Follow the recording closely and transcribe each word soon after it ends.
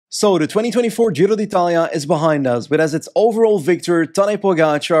So the 2024 Giro d'Italia is behind us, with as its overall victor Tadej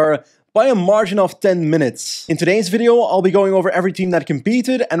Pogačar by a margin of 10 minutes. In today's video, I'll be going over every team that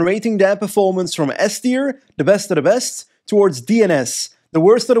competed and rating their performance from S tier, the best of the best, towards DNS, the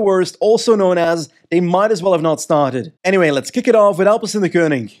worst of the worst, also known as they might as well have not started. Anyway, let's kick it off with Alpes in the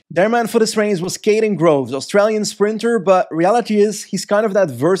Koning. Their man for this race was Caden Groves, Australian sprinter, but reality is he's kind of that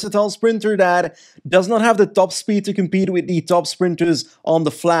versatile sprinter that does not have the top speed to compete with the top sprinters on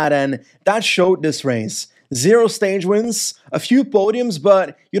the flat, and that showed this race. 0 stage wins, a few podiums,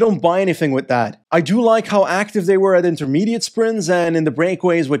 but you don't buy anything with that. I do like how active they were at intermediate sprints and in the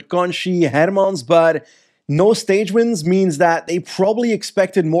breakaways with Conchi, Hermans, but no stage wins means that they probably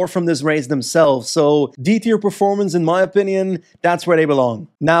expected more from this race themselves, so D-tier performance, in my opinion, that's where they belong.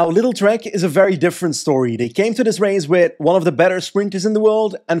 Now, Little Trek is a very different story. They came to this race with one of the better sprinters in the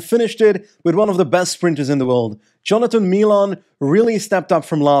world and finished it with one of the best sprinters in the world. Jonathan Milan really stepped up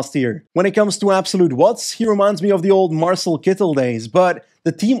from last year. When it comes to absolute watts, he reminds me of the old Marcel Kittel days, but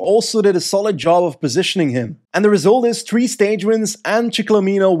the team also did a solid job of positioning him. And the result is 3 stage wins and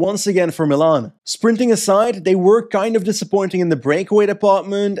Ciclamino once again for Milan. Sprinting aside, they were kind of disappointing in the breakaway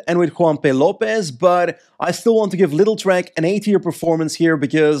department and with Juanpe Lopez, but I still want to give Little Trek an A-tier performance here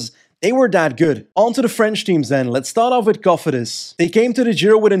because they were that good. On to the French teams then. Let's start off with Cofidis. They came to the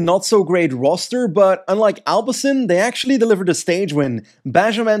Giro with a not so great roster, but unlike Alpecin, they actually delivered a stage win.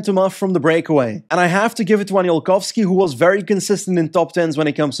 Benjamin Thomas from the breakaway. And I have to give it to Aniolkowski, who was very consistent in top 10s when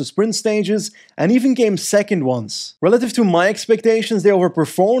it comes to sprint stages, and even came second once. Relative to my expectations, they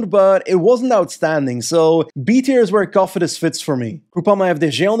overperformed, but it wasn't outstanding, so B tier is where Cofidis fits for me. Groupama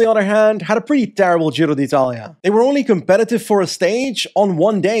FDG, on the other hand, had a pretty terrible Giro d'Italia. They were only competitive for a stage on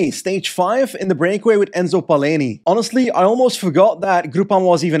one day, Stage 5 in the breakaway with Enzo Paleni. Honestly, I almost forgot that Groupama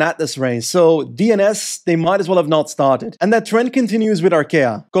was even at this race, so DNS, they might as well have not started. And that trend continues with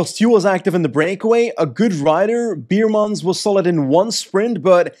Arkea. Costu was active in the breakaway, a good rider, Biermans was solid in one sprint,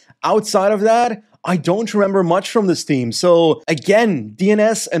 but outside of that, I don't remember much from this team, so again,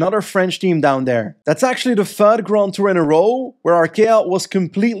 DNS, another French team down there. That's actually the 3rd Grand Tour in a row where Arkea was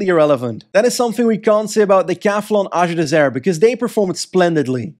completely irrelevant. That is something we can't say about the Decathlon Age Desert because they performed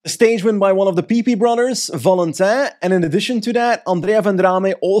splendidly. A stage win by one of the PP brothers, Valentin, and in addition to that, Andrea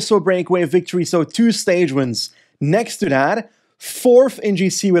Vendrame also a breakaway victory, so 2 stage wins. Next to that, 4th in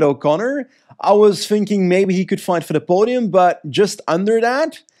GC with O'Connor. I was thinking maybe he could fight for the podium, but just under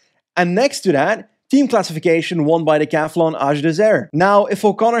that. And next to that, team classification won by the Decathlon Age Desert. Now, if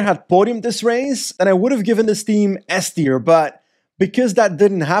O'Connor had podiumed this race, then I would have given this team S tier, but because that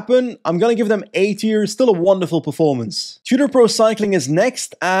didn't happen, I'm gonna give them A tier, still a wonderful performance. Tudor Pro Cycling is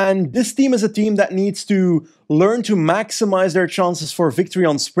next, and this team is a team that needs to learn to maximize their chances for victory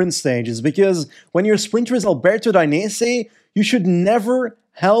on sprint stages, because when your sprinter is Alberto Dainese, you should never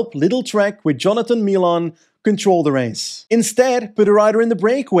help Little Trek with Jonathan Milan control the race. Instead, put a rider in the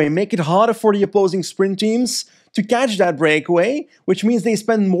breakaway, make it harder for the opposing sprint teams to catch that breakaway, which means they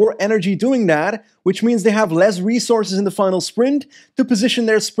spend more energy doing that, which means they have less resources in the final sprint to position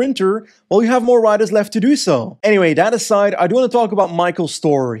their sprinter, while you have more riders left to do so. Anyway, that aside, I do want to talk about Michael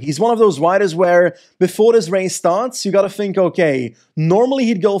Storer. He's one of those riders where, before this race starts, you gotta think, okay, normally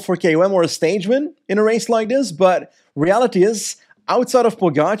he'd go for KOM or a stage win in a race like this, but reality is, outside of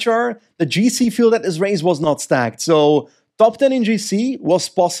Pogačar, the GC field at this race was not stacked, so top 10 in GC was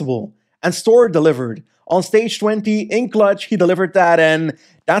possible, and Storer delivered. On stage 20, in clutch, he delivered that, and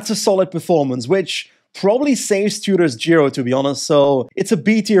that's a solid performance, which probably saves Tudor's Giro, to be honest, so it's a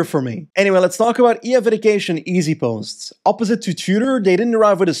B tier for me. Anyway, let's talk about EF Education Easy Posts. Opposite to Tudor, they didn't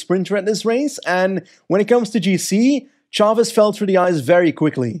arrive with a sprinter at this race, and when it comes to GC, Chavez fell through the ice very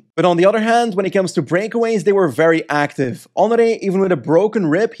quickly. But on the other hand, when it comes to breakaways, they were very active. Honoré, even with a broken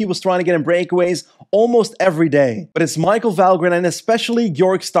rib, he was trying to get in breakaways almost every day. But it's Michael Valgren and especially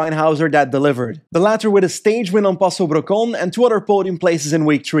Georg Steinhauser that delivered. The latter with a stage win on Passo Brocon and 2 other podium places in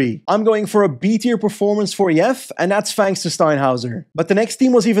week 3. I'm going for a B tier performance for EF, and that's thanks to Steinhauser. But the next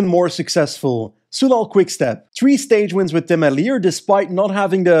team was even more successful. Soudal Quickstep. 3 stage wins with Tim Elier, despite not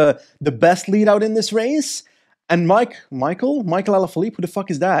having the best lead out in this race. And Michael Alaphilippe, who the fuck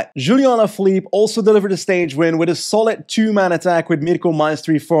is that? Julien Alaphilippe also delivered a stage win with a solid 2-man attack with Mirko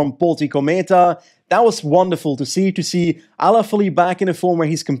Maestri from Polti Cometa. That was wonderful to see Alaphilippe back in a form where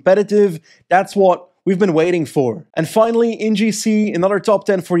he's competitive. That's what we've been waiting for. And finally, in GC, another top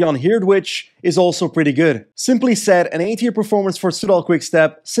 10 for Jan Heerd, which is also pretty good. Simply said, an A-tier performance for Soudal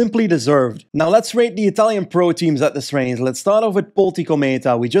Quickstep, simply deserved. Now let's rate the Italian pro teams at this range. Let's start off with Polti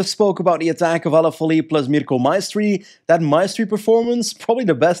Cometa. We just spoke about the attack of Alaphilippe plus Mirko Maestri. That Maestri performance, probably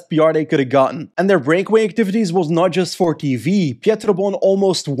the best PR they could have gotten. And their breakaway activities was not just for TV. Pietro Bon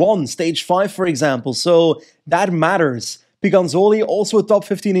almost won stage 5, for example, so that matters. Piganzoli also a top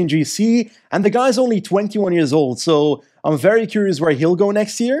 15 in GC, and the guy's only 21 years old, so I'm very curious where he'll go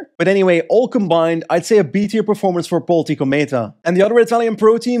next year. But anyway, all combined, I'd say a B-tier performance for Polti Cometa. And the other Italian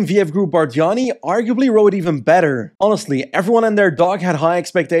pro team, VF Group Bardiani, arguably rode even better. Honestly, everyone and their dog had high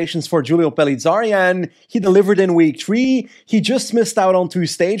expectations for Giulio Pellizzari, and he delivered in week 3. He just missed out on 2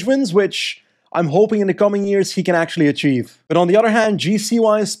 stage wins, which I'm hoping in the coming years he can actually achieve. But on the other hand,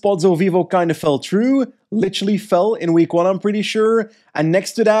 GC-wise, Pozzo Vivo kind of fell through. Literally fell in week 1, I'm pretty sure. And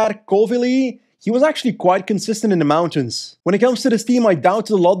next to that, Kovili, he was actually quite consistent in the mountains. When it comes to this team, I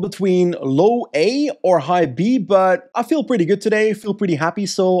doubted a lot between low A or high B, but I feel pretty good today, feel pretty happy,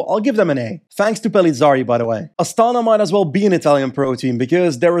 so I'll give them an A. Thanks to Pellizzari, by the way. Astana might as well be an Italian pro team,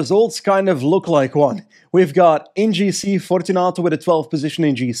 because their results kind of look like one. We've got in GC Fortunato with a 12th position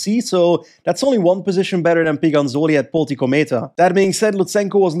in GC, so that's only 1 position better than Piganzoli at Polti Cometa. That being said,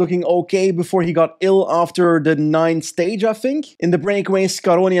 Lutsenko was looking okay before he got ill after the 9th stage, I think. In the breakaways,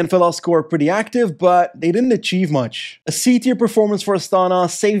 Scaroni and Velasco were pretty active, but they didn't achieve much. A C-tier performance for Astana,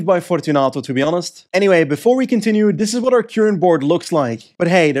 saved by Fortunato, to be honest. Anyway, before we continue, this is what our current board looks like. But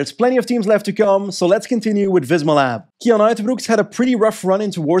hey, there's plenty of teams left to come, so let's continue with Visma Lab. Kian Uiterbroeks had a pretty rough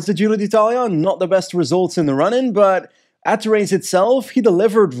run-in towards the Giro d'Italia, not the best results in the run-in, but at the race itself, he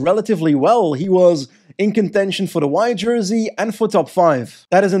delivered relatively well. He was in contention for the white jersey and for top 5.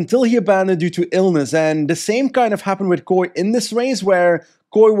 That is until he abandoned due to illness, and the same kind of happened with Kooi in this race, where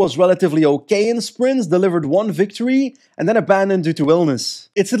Kooi was relatively okay in sprints, delivered 1 victory, and then abandoned due to illness.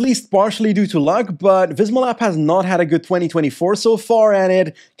 It's at least partially due to luck, but Visma Lab has not had a good 2024 so far, and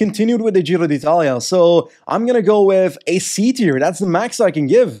it continued with the Giro d'Italia, so I'm gonna go with a C tier. That's the max I can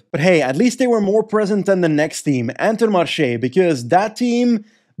give. But hey, at least they were more present than the next team, Intermarché, because that team,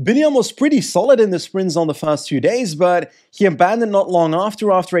 Biniam was pretty solid in the sprints on the first few days, but he abandoned not long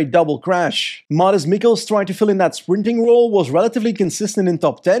after a double crash. Mads Mikkels tried to fill in that sprinting role, was relatively consistent in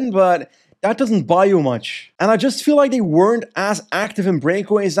top 10, but that doesn't buy you much. And I just feel like they weren't as active in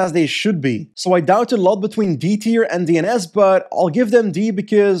breakaways as they should be. So I doubt a lot between D tier and DNS, but I'll give them D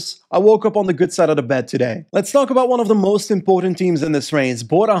because I woke up on the good side of the bed today. Let's talk about one of the most important teams in this race,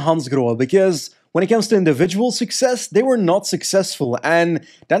 Bora Hansgrohe, because when it comes to individual success, they were not successful, and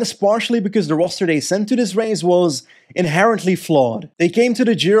that is partially because the roster they sent to this race was inherently flawed. They came to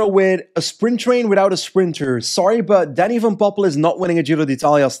the Giro with a sprint train without a sprinter. Sorry, but Danny Van Poppel is not winning a Giro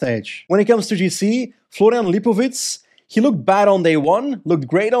d'Italia stage. When it comes to GC, Florian Lipovic, he looked bad on day 1, looked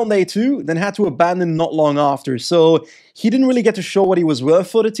great on day 2, then had to abandon not long after, so he didn't really get to show what he was worth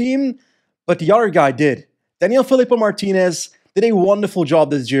for the team, but the other guy did. Daniel Felipe Martinez did a wonderful job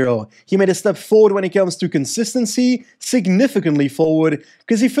this Giro. He made a step forward when it comes to consistency, significantly forward,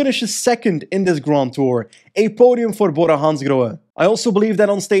 because he finishes 2nd in this Grand Tour. A podium for Bora Hansgrohe. I also believe that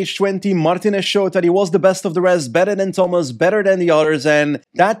on stage 20, Martinez showed that he was the best of the rest, better than Thomas, better than the others, and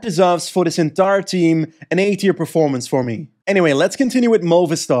that deserves for this entire team an A-tier performance for me. Anyway, let's continue with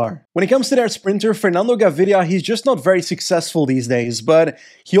Movistar. When it comes to their sprinter, Fernando Gaviria, he's just not very successful these days, but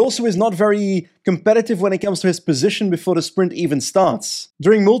he also is not very competitive when it comes to his position before the sprint even starts.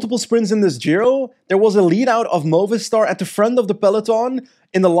 During multiple sprints in this Giro, there was a lead out of Movistar at the front of the peloton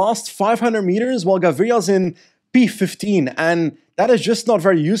in the last 500 meters, while Gaviria's in P15, and that is just not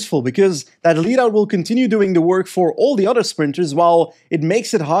very useful because that lead out will continue doing the work for all the other sprinters while it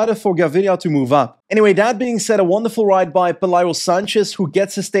makes it harder for Gaviria to move up. Anyway, that being said, a wonderful ride by Pelayo Sanchez, who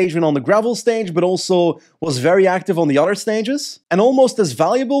gets a stage win on the gravel stage but also was very active on the other stages. And almost as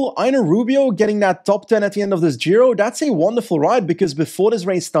valuable, Aina Rubio getting that top 10 at the end of this Giro, that's a wonderful ride because before this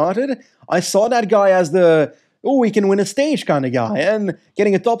race started, I saw that guy as the oh, we can win a stage kind of guy, and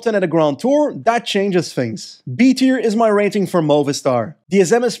getting a top 10 at a Grand Tour, that changes things. B tier is my rating for Movistar.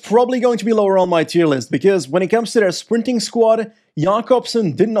 DSM is probably going to be lower on my tier list, because when it comes to their sprinting squad,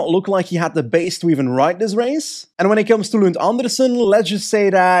 Jakobsen did not look like he had the base to even ride this race. And when it comes to Lund Andersen, let's just say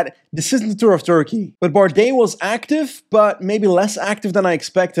that this isn't the Tour of Turkey. But Bardet was active, but maybe less active than I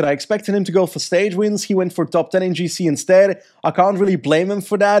expected. I expected him to go for stage wins, he went for top 10 in GC instead. I can't really blame him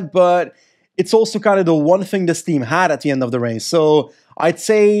for that, but it's also kind of the one thing this team had at the end of the race. So I'd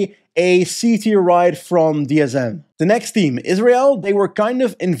say a C-tier ride from DSM. The next team, Israel, they were kind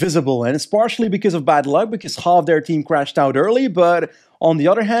of invisible, and it's partially because of bad luck, because half their team crashed out early, but on the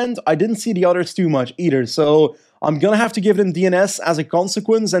other hand, I didn't see the others too much either, so I'm gonna have to give them DNS as a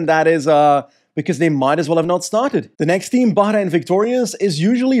consequence, and that is because they might as well have not started. The next team, Bahrain Victorious, is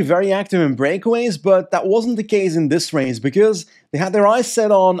usually very active in breakaways, but that wasn't the case in this race because they had their eyes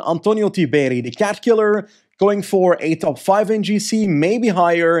set on Antonio Tiberi, the cat killer, going for a top 5 in GC, maybe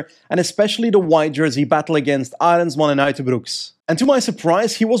higher, and especially the white jersey battle against Arendsman and Uiterbroeks. And to my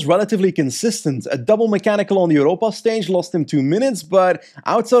surprise, he was relatively consistent. A double mechanical on the Europa stage lost him 2 minutes, but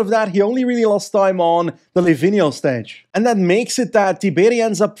outside of that, he only really lost time on the Livigno stage. And that makes it that Tiberi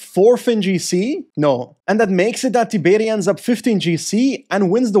ends up 4th in GC? No. And that makes it that Tiberi ends up 5th in GC and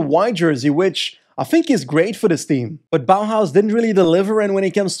wins the white jersey, which I think is great for this team. But Bauhaus didn't really deliver, and when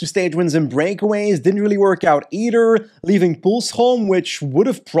it comes to stage wins and breakaways, didn't really work out either, leaving Puls home, which would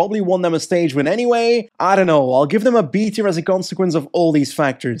have probably won them a stage win anyway. I don't know, I'll give them a B tier as a consequence of all these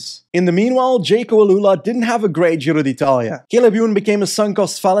factors. In the meanwhile, Jaco Alula didn't have a great Giro d'Italia. Caleb Ewan became a sunk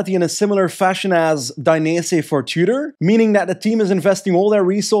cost fallacy in a similar fashion as Dainese for Tudor, meaning that the team is investing all their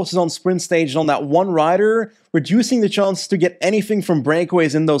resources on sprint stages on that one rider, reducing the chance to get anything from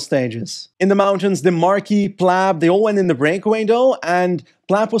breakaways in those stages. In the mountains, the Marquis, Plab, they all went in the breakaway though, and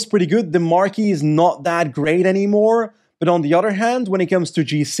Plab was pretty good. The Marquis is not that great anymore, but on the other hand, when it comes to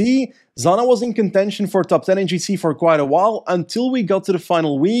GC, Zana was in contention for top 10 in GC for quite a while, until we got to the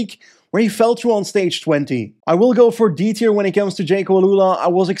final week, where he fell through on stage 20. I will go for D tier when it comes to Jaco Alula. I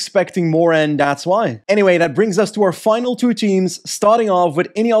was expecting more, and that's why. Anyway, that brings us to our final 2 teams, starting off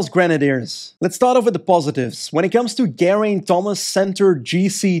with Ineos Grenadiers. Let's start off with the positives. When it comes to Geraint Thomas-centered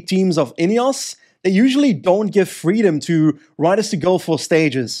GC teams of Ineos, they usually don't give freedom to riders to go for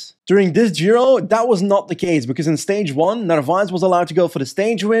stages. During this Giro, that was not the case, because in stage 1, Narvaez was allowed to go for the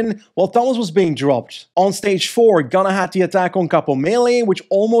stage win, while Thomas was being dropped. On stage 4, Ghana had the attack on Capomele, which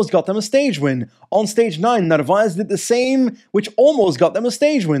almost got them a stage win. On stage 9, Narvaez did the same, which almost got them a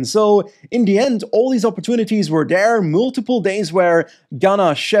stage win. So, in the end, all these opportunities were there, multiple days where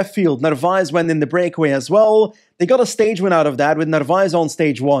Ghana, Sheffield, Narvaez went in the breakaway as well. They got a stage win out of that with Narvaez on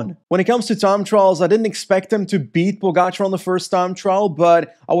stage 1. When it comes to time trials, I didn't expect them to beat Pogacar on the first time trial,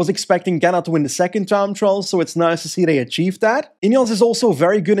 but I was expecting Ghana to win the second time trial, so it's nice to see they achieved that. Ineos is also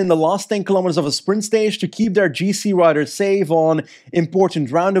very good in the last 10 kilometers of a sprint stage to keep their GC riders safe on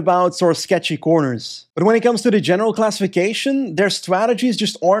important roundabouts or sketchy corners. But when it comes to the general classification, their strategies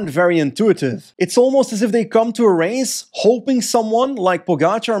just aren't very intuitive. It's almost as if they come to a race hoping someone like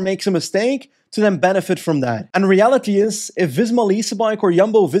Pogacar makes a mistake to then benefit from that. And reality is, if Visma Lease Bike or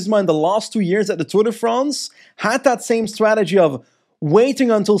Jumbo Visma in the last 2 years at the Tour de France had that same strategy of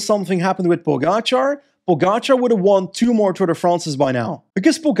waiting until something happened with Pogacar, Pogacar would have won 2 more Tour de France's by now.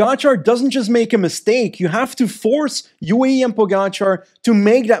 Because Pogacar doesn't just make a mistake, you have to force UAE and Pogacar to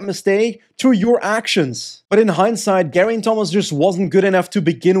make that mistake through your actions. But in hindsight, Geraint Thomas just wasn't good enough to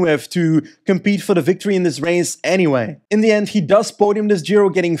begin with to compete for the victory in this race anyway. In the end, he does podium this Giro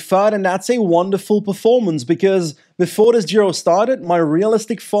getting third, and that's a wonderful performance, because before this Giro started, my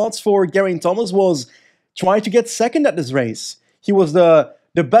realistic thoughts for Geraint Thomas was try to get second at this race. He was the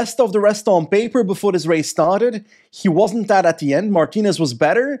best of the rest on paper before this race started. He wasn't that at the end. Martinez was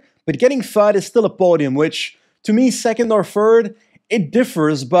better, but getting third is still a podium, which to me, second or third, it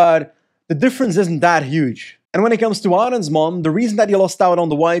differs, but the difference isn't that huge. And when it comes to Arendsman, the reason that he lost out on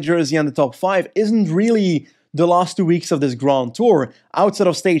the white jersey and the top 5 isn't really the last 2 weeks of this Grand Tour. Outside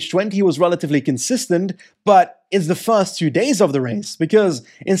of stage 20, he was relatively consistent, but it's the first 2 days of the race, because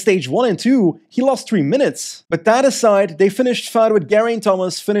in stage 1 and 2, he lost 3 minutes. But that aside, they finished third with Geraint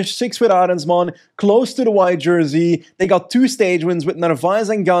Thomas, finished 6th with Arendsman, close to the white jersey. They got 2 stage wins with Narvaez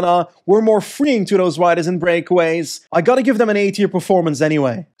and Ghana, were more freeing to those riders in breakaways. I gotta give them an A-tier performance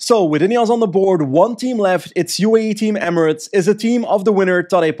anyway. So, with Ineos on the board, 1 team left, its UAE team Emirates is a team of the winner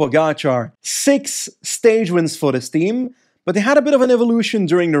Tadej Pogacar. 6 stage wins for this team, but they had a bit of an evolution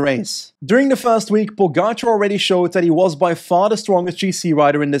during the race. During the first week, Pogacar already showed that he was by far the strongest GC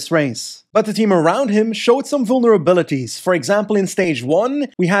rider in this race. But the team around him showed some vulnerabilities. For example, in stage 1,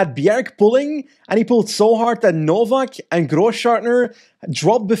 we had Bjerg pulling, and he pulled so hard that Novak and Grosschartner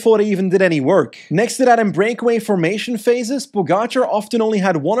dropped before they even did any work. Next to that, in breakaway formation phases, Pogacar often only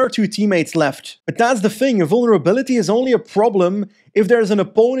had 1 or 2 teammates left. But that's the thing, a vulnerability is only a problem if there's an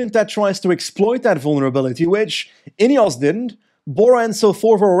opponent that tries to exploit that vulnerability, which Ineos didn't. Bora and so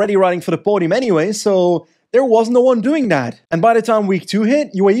forth were already riding for the podium anyway, so there was no one doing that. And by the time week 2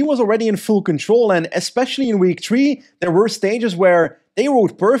 hit, UAE was already in full control, and especially in week 3, there were stages where they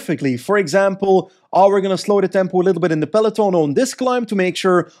rode perfectly. For example, we're going to slow the tempo a little bit in the peloton on this climb to make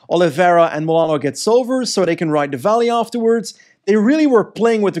sure Oliveira and Milano gets over so they can ride the valley afterwards. They really were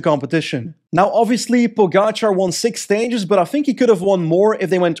playing with the competition. Now, obviously, Pogacar won 6 stages, but I think he could have won more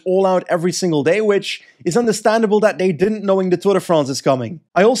if they went all out every single day, which is understandable that they didn't, knowing the Tour de France is coming.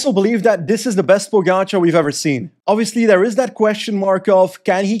 I also believe that this is the best Pogacar we've ever seen. Obviously, there is that question mark of,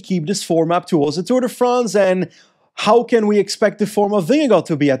 can he keep this form up towards the Tour de France, and how can we expect the form of Vingegaard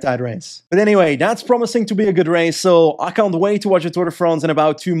to be at that race? But anyway, that's promising to be a good race, so I can't wait to watch the Tour de France in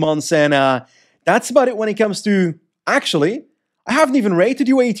about 2 months, and that's about it when it comes to... Actually, I haven't even rated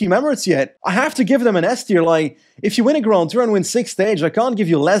UAE Team Emirates yet. I have to give them an S tier. Like, if you win a Grand Tour and win 6 stages, I can't give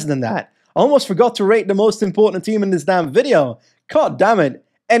you less than that. I almost forgot to rate the most important team in this damn video. God damn it.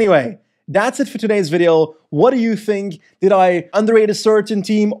 Anyway, that's it for today's video. What do you think? Did I underrate a certain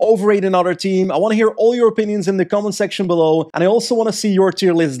team, overrate another team? I want to hear all your opinions in the comment section below, and I also want to see your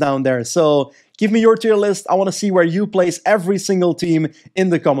tier list down there. So give me your tier list. I want to see where you place every single team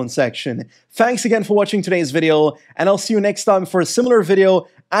in the comment section. Thanks again for watching today's video, and I'll see you next time for a similar video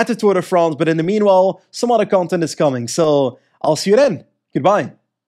at the Tour de France. But in the meanwhile, some other content is coming. So I'll see you then. Goodbye.